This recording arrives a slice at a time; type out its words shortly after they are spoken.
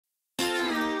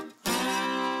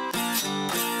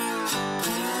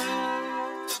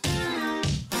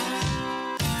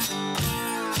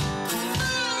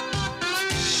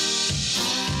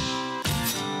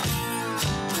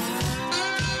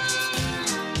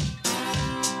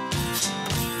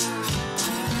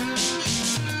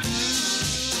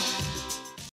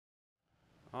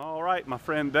right, my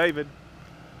friend David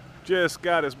just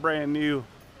got his brand new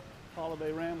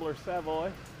Holiday Rambler Savoy.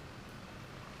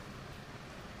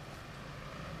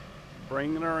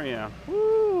 Bringing her in.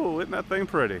 Woo, isn't that thing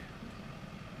pretty?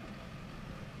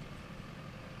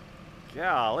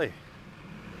 Golly.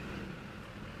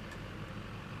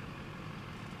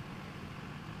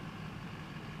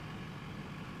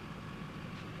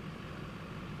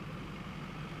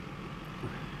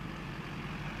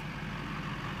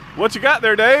 What you got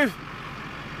there, Dave?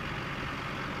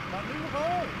 My new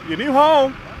home. Your new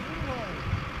home? My new home.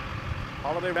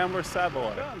 Holiday Rambler Savoy.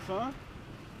 What done, son?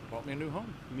 Bought me a new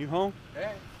home. New home?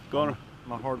 Yeah. Going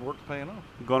My hard work's paying off.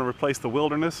 to replace the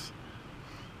Wilderness?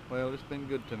 Well, it's been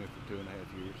good to me for 2.5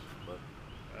 years. But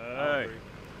Hey.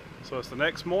 So it's the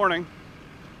next morning,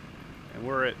 and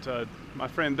we're at my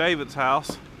friend David's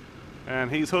house, and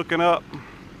he's hooking up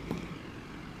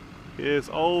his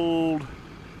old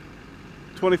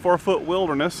 24-foot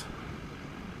Wilderness.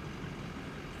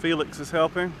 Felix is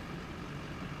helping,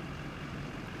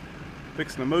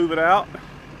 fixing to move it out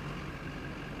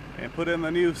and put in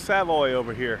the new Savoy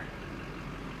over here.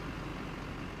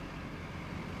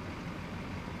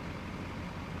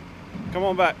 Come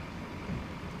on back.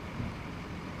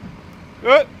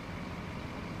 Good.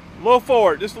 A little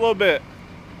forward, just a little bit.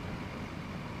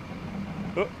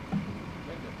 Oh.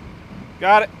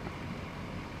 Got it.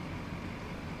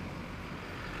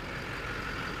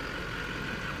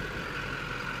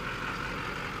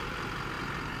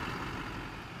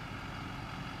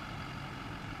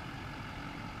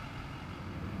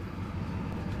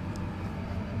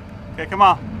 Okay, come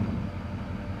on.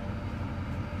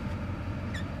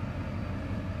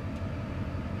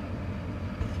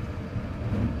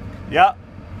 Yep.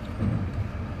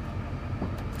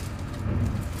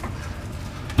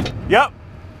 Yep.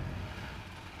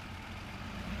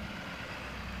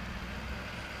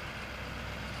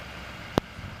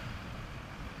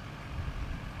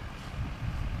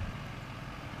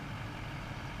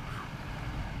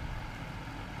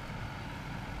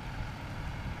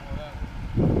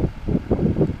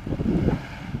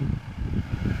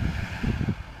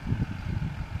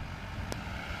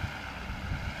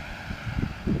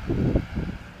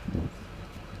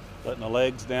 Letting the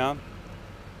legs down.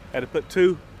 Had to put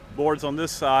 2 boards on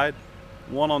this side,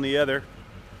 1 on the other.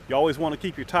 You always want to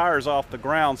keep your tires off the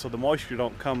ground so the moisture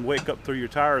don't come wake up through your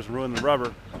tires and ruin the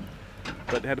rubber.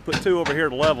 But had to put 2 over here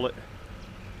to level it.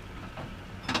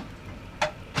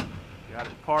 Got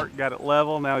it parked, got it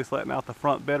level. Now he's letting out the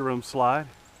front bedroom slide.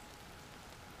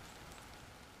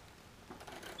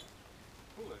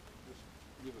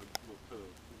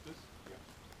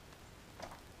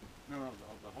 no,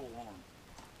 the whole arm.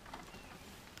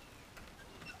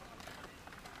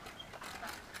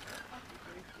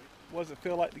 What does it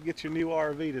feel like to get your new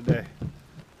RV today?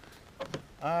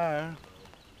 I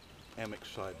am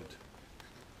excited.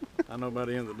 I know by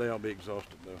the end of the day I'll be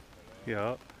exhausted though.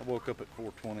 Yeah. I woke up at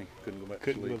 4:20, couldn't go back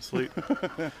Couldn't to sleep. go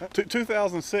to sleep.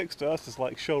 2006 to us is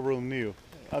like showroom new.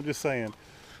 I'm just saying.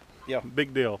 Yeah.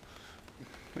 Big deal.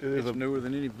 It's newer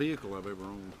than any vehicle I've ever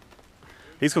owned.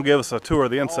 He's going to give us a tour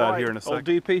of the inside here in a second.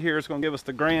 Old DP here is going to give us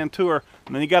the grand tour.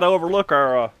 And then you got to overlook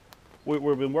our,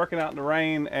 we've been working out in the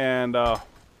rain and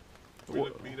We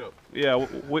look beat up. yeah,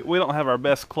 we don't have our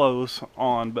best clothes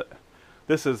on, but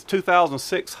this is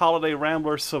 2006 Holiday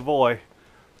Rambler Savoy.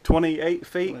 28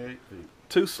 feet, 28 feet.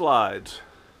 2 slides.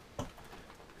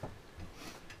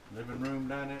 Living room,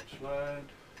 dinette slide.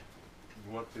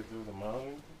 You want to do the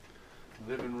mounting?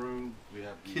 Living room, we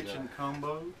have kitchen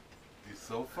combo. The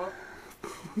sofa?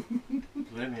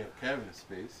 Plenty of cabinet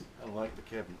space. I like the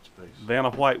cabinet space. Vanna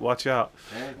White, watch out.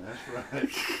 Hey, that's right.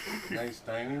 Nice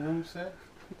dining room set.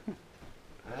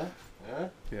 Huh? Huh?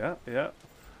 Yeah, yeah.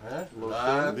 Huh? Low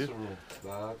Lots ceiling. of room.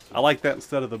 Lots of I like that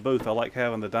instead of the booth. I like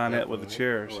having the dinette with the Definitely.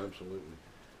 chairs. Oh, absolutely.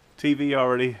 TV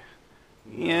already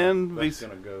in. That's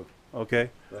gonna go.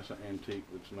 Okay. That's an antique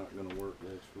that's not gonna work.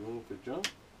 That's room for junk.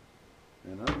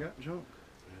 And I've got junk.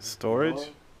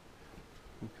 Storage.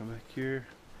 Come back here.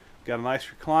 Got a nice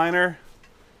recliner.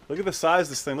 Look at the size of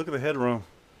this thing. Look at the headroom.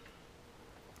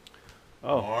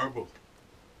 Oh. Marble.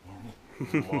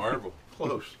 Marble.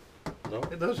 Close. No?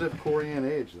 It does have Corian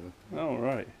edge though. All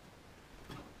right.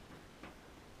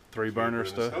 3 burner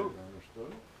stuff. stove.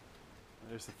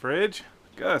 There's the fridge.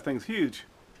 God, that thing's huge.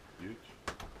 Huge.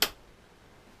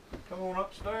 Come on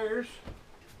upstairs.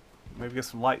 Maybe get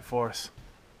some light for us.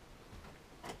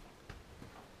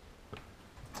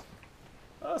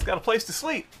 Oh, it's got a place to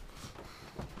sleep.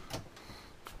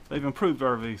 They've improved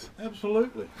RVs.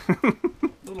 Absolutely. A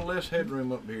little less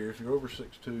headroom up here if you're over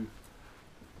 6'2".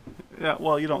 Yeah,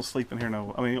 well, you don't sleep in here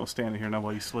no. I mean, you don't stand in here no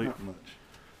while you sleep. Not much.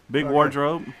 Big Okay.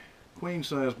 wardrobe. queen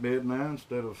size bed now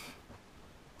instead of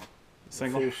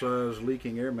Single. full size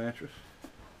leaking air mattress.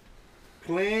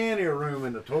 Plenty of room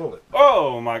in the toilet.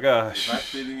 Oh my gosh. If I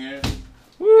fit in here,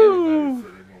 Woo! anybody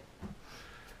fit in here.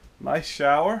 Nice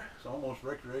shower. It's almost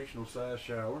recreational size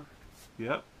shower.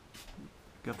 Yep.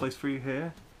 Got a place for your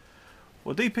hair.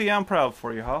 Well, DP, I'm proud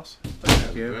for you, Hoss.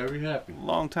 Thank you. Very happy.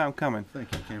 Long time coming.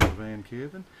 Thank you, Camper Van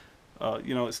Kevin.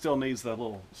 You know, it still needs that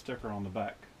little sticker on the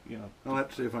back. You know. I'll have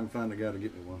to see if I can find a guy to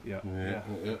get me one. Yeah.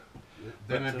 Yeah.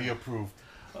 Then it'd be approved.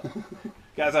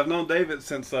 Guys, I've known David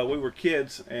since we were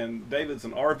kids, and David's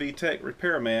an RV tech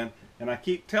repairman, and I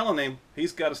keep telling him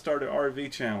he's got to start an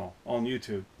RV channel on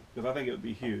YouTube because I think it would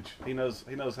be huge. He knows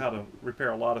how to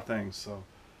repair a lot of things, so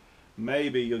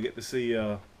maybe you'll get to see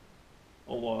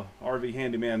old RV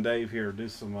handyman Dave here do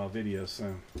some videos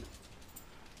soon.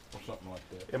 Or something like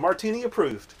that. And Martini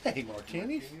approved. Hey,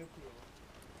 Martinis.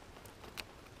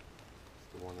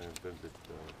 The one that invented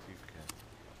teeth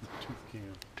can.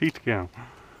 Teeth cam.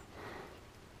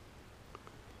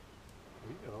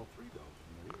 We got all 3 dogs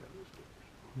in there. You got those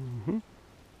stickers.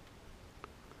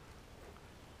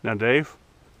 Now, Dave,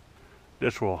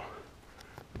 this will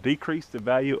decrease the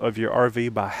value of your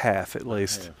RV by half at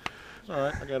least. Yeah. It's all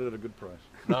right. I got it at a good price.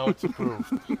 Now it's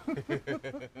approved.